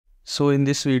So in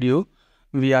this video,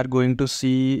 we are going to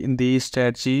see the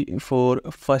strategy for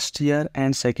first year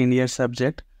and second year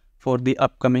subject for the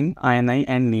upcoming INI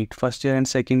and NEET. First year and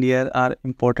second year are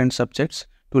important subjects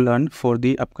to learn for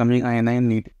the upcoming INI and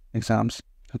NEET exams.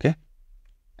 Okay.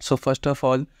 So first of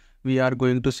all, we are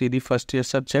going to see the first year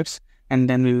subjects and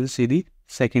then we will see the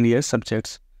second year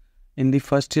subjects. In the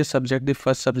first year subject, the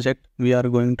first subject we are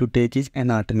going to take is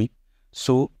anatomy.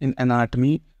 So in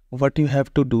anatomy, what you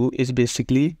have to do is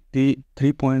basically the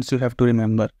 3 points you have to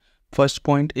remember. First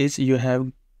point is you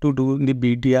have to do the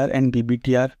BTR and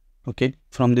BBTR, okay,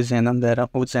 from the Zainab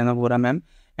Vora ma'am.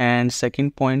 And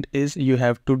second point is you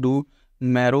have to do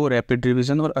marrow rapid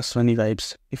revision or Aswani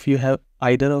vibes. If you have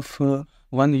either of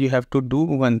one, you have to do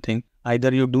one thing.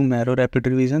 Either you do marrow rapid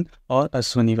revision or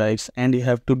Aswani vibes, and you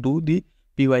have to do the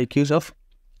PYQs of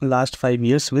last 5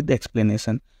 years with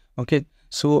explanation. Okay.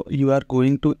 So you are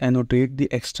going to annotate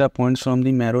the extra points from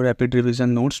the marrow rapid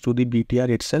revision notes to the BTR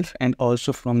itself, and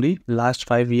also from the last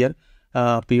 5 year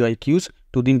PYQs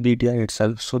to the BTR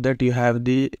itself, so that you have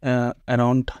the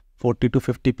around 40 to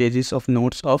 50 pages of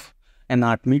notes of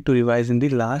anatomy to revise in the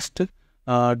last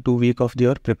 2 weeks of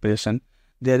your preparation.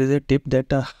 There is a tip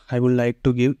that I would like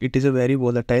to give. It is a very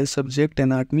volatile subject,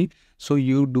 anatomy. So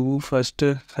you do first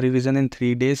revision in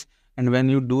 3 days. And when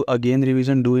you do again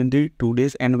revision, do in the 2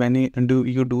 days. And when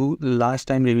you do last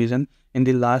time revision in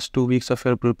the last 2 weeks of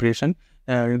your preparation,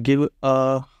 give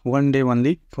 1 day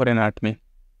only for anatomy.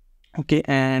 Okay,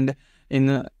 and in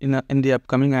the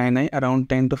upcoming INI, around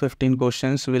 10 to 15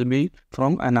 questions will be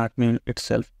from anatomy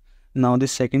itself. Now the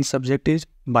second subject is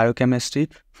biochemistry.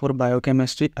 For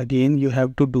biochemistry, again you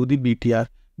have to do the BTR.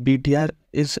 BTR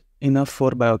is enough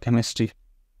for biochemistry.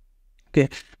 Okay,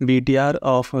 BTR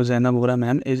of Zainab Vora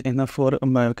ma'am is enough for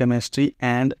biochemistry,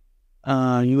 and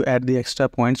you add the extra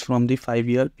points from the 5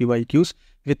 year PYQs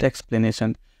with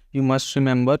explanation. You must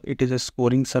remember it is a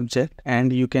scoring subject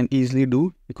and you can easily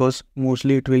do, because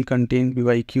mostly it will contain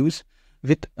PYQs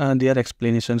with their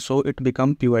explanation, so it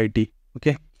become PYT.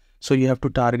 Okay, so you have to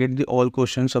target the all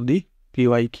questions of the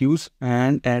PYQs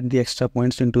and add the extra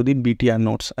points into the BTR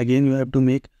notes. Again, you have to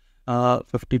make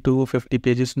 50 to 50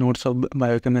 pages notes of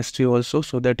biochemistry also,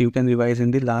 so that you can revise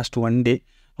in the last 1 day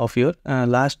of your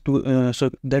so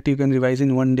that you can revise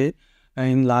in 1 day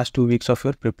in last 2 weeks of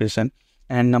your preparation.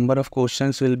 And number of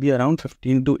questions will be around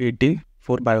 15 to 18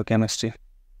 for biochemistry.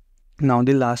 Now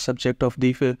the last subject of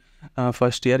the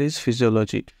first year is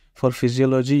physiology. For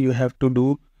physiology, you have to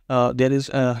do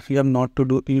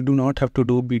you do not have to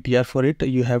do BTR for it.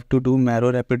 You have to do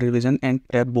marrow rapid revision and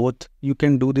prep both. You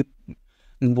can do the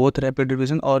both rapid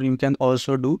revision, or you can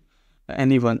also do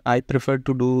any one. I prefer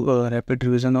to do rapid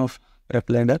revision of prep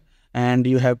ladder, and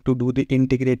you have to do the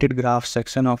integrated graph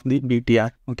section of the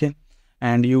BTR. Okay,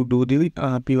 and you do the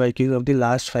PYQs of the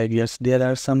last 5 years. There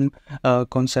are some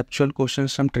conceptual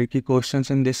questions, some tricky questions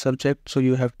in this subject, so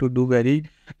you have to do very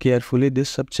carefully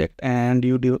this subject, and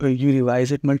you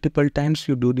revise it multiple times.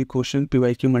 You do the question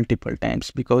PYQ multiple times,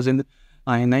 because in the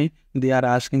INI they are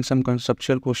asking some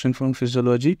conceptual question from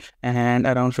physiology, and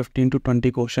around 15 to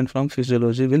 20 question from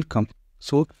physiology will come.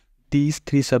 So these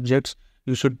 3 subjects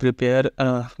you should prepare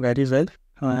very well,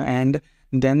 and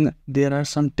then there are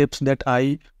some tips that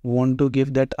I want to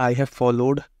give that I have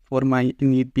followed for my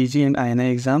NEET PG and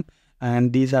INI exam,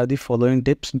 and these are the following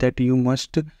tips that you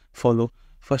must follow.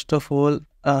 First of all,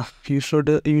 you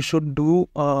should do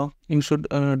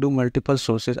multiple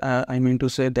sources. I mean to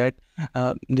say that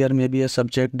there may be a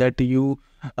subject that you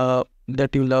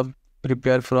love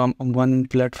prepare from one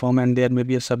platform, and there may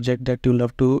be a subject that you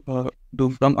love to do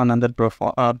from another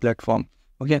platform.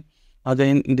 Okay.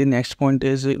 Again, the next point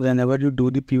is, whenever you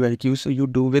do the PYQs, you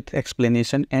do with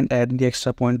explanation and add the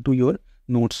extra point to your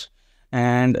notes.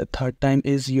 And third time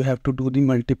is you have to do the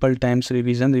multiple times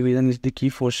revision. Revision is the key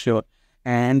for sure.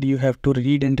 And you have to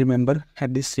read and remember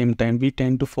at the same time. We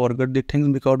tend to forget the things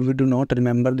because we do not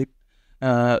remember the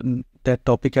that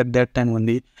topic at that time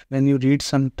only. When you read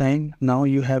sometime, now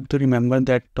you have to remember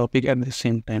that topic at the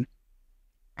same time.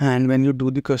 And when you do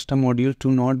the custom modules,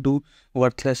 do not do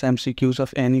worthless MCQs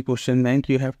of any question bank.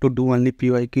 You have to do only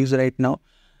PYQs right now,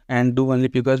 and do only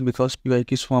because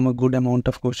PYQs form a good amount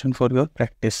of question for your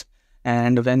practice.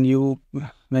 And when you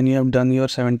have done your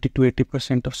 70 to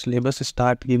 80% of syllabus,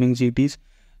 start giving GTs,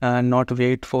 and not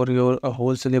wait for your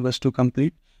whole syllabus to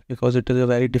complete, because it is a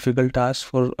very difficult task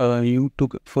for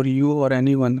you or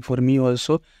anyone. For me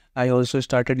also, I also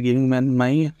started giving when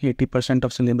my 80%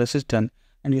 of syllabus is done.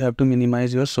 And you have to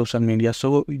minimize your social media.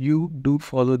 So you do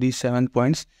follow these 7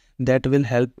 points that will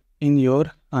help in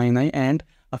your INI and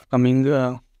upcoming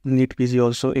NEET PG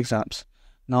also exams.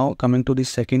 Now coming to the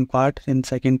second part. In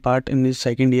the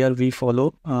second year we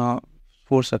follow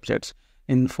 4 subjects.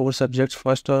 In 4 subjects,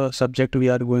 first subject we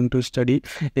are going to study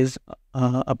is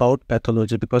about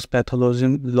pathology, because pathology,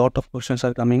 lot of questions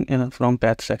are coming in from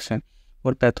path section.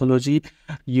 For pathology,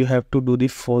 you have to do the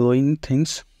following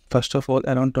things. First of all,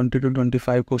 around 20 to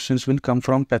 25 questions will come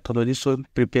from pathology, so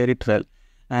prepare it well.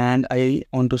 And I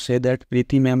want to say that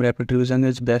Preeti ma'am rapid revision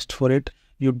is best for it.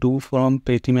 You do from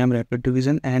Preeti ma'am rapid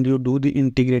revision, and you do the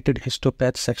integrated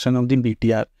histopath section of the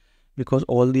BTR, because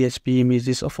all the HP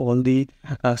images of all the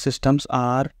systems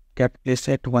are kept placed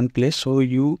at one place. So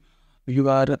you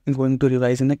are going to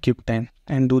revise in a quick time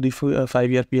and do the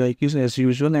 5-year PIQs as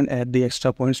usual, and add the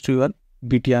extra points to your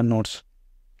BTR notes.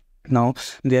 Now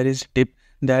there is a tip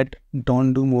that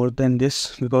don't do more than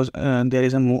this, because there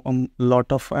is a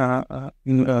lot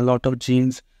of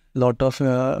genes, lot of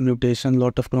mutation,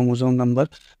 lot of chromosome number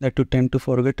that you tend to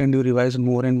forget, and you revise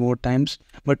more and more times.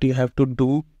 But you have to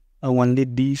do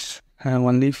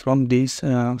only from these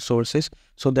sources,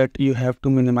 so that you have to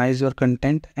minimize your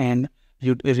content, and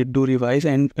you do revise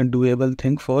and doable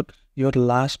thing for your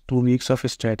last 2 weeks of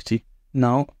strategy.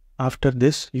 Now after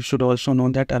this, you should also know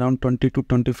that around 20 to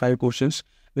 25 questions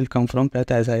will come from path,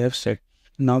 as I have said.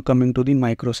 Now coming to the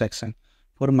micro section.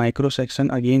 For micro section,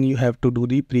 again you have to do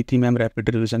the Preeti ma'am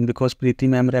rapid revision, because Preeti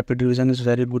ma'am rapid revision is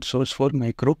very good source for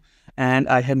micro. And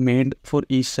I have made for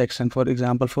each section, for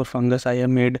example for fungus I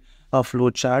have made a flow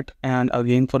chart, and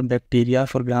again for bacteria,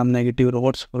 for gram negative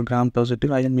rods, for gram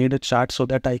positive, I have made a chart so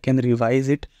that I can revise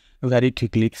it very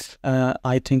quickly.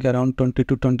 I think around 20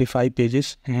 to 25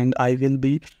 pages, and I will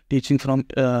be teaching from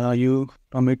for you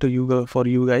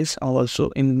guys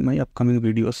also in my upcoming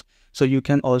videos. So you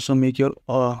can also make your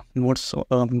notes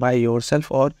by yourself,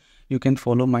 or you can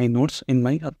follow my notes in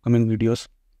my upcoming videos.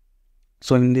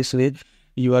 So in this way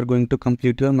you are going to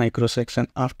complete your micro section.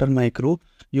 After micro,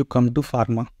 you come to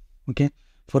pharma. Okay,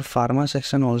 for pharma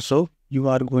section also you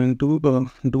are going to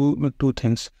do 2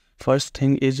 things. First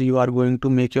thing is you are going to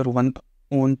make your one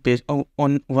page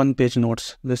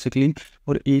notes. Basically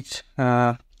for each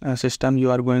system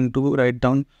you are going to write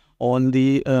down all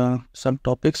the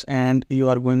subtopics, and you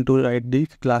are going to write the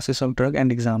classes of drug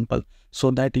and example,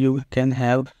 so that you can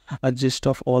have a gist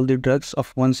of all the drugs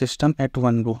of one system at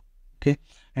one go. Okay,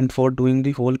 and for doing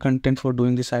the whole content, for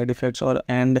doing the side effects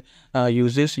and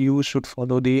uses, you should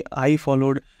follow I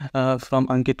followed from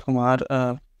Ankit Kumar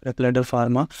Ladder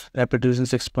Pharma Rapid Revision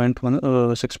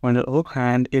 6.0,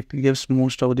 and it gives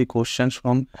most of the questions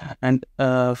from the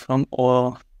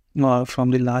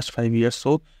last 5 years.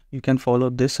 So you can follow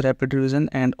this rapid revision,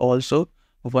 and also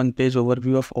 1 page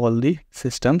overview of all the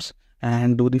systems,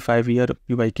 and do the 5-year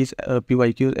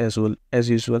PYQs as well as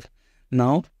usual.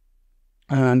 Now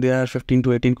there are 15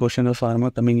 to 18 questions of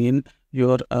pharma coming in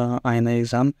your INI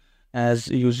exam as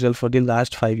usual for the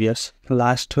last 5 years.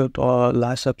 Last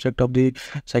subject of the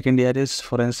second year is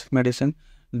forensic medicine.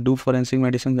 Do forensic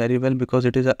medicine very well, because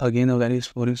it is again a very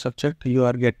boring subject. You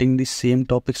are getting the same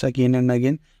topics again and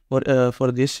again.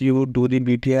 For this you do the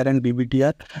BTR and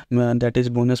BBTR, that is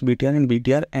bonus BTR and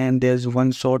BTR, and there's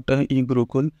one short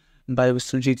e-Gurukul by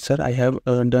Viswajit sir. I have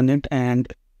done it,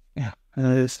 and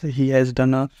he has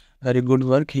done a very good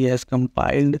work. He has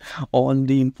compiled all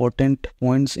the important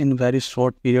points in very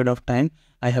short period of time.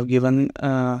 I have given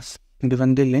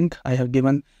the link. I have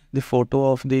given the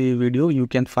photo of the video. You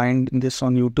can find this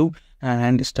on YouTube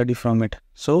and study from it.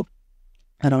 So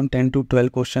around 10 to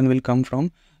 12 question will come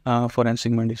from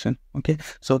forensic medicine. Okay,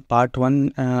 so part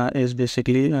 1 is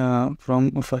basically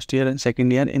from first year and second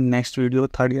year. In next video,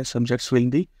 third year subjects will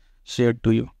be shared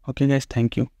to you. Okay guys,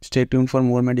 thank you. Stay tuned for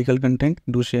more medical content.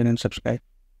 Do share and subscribe.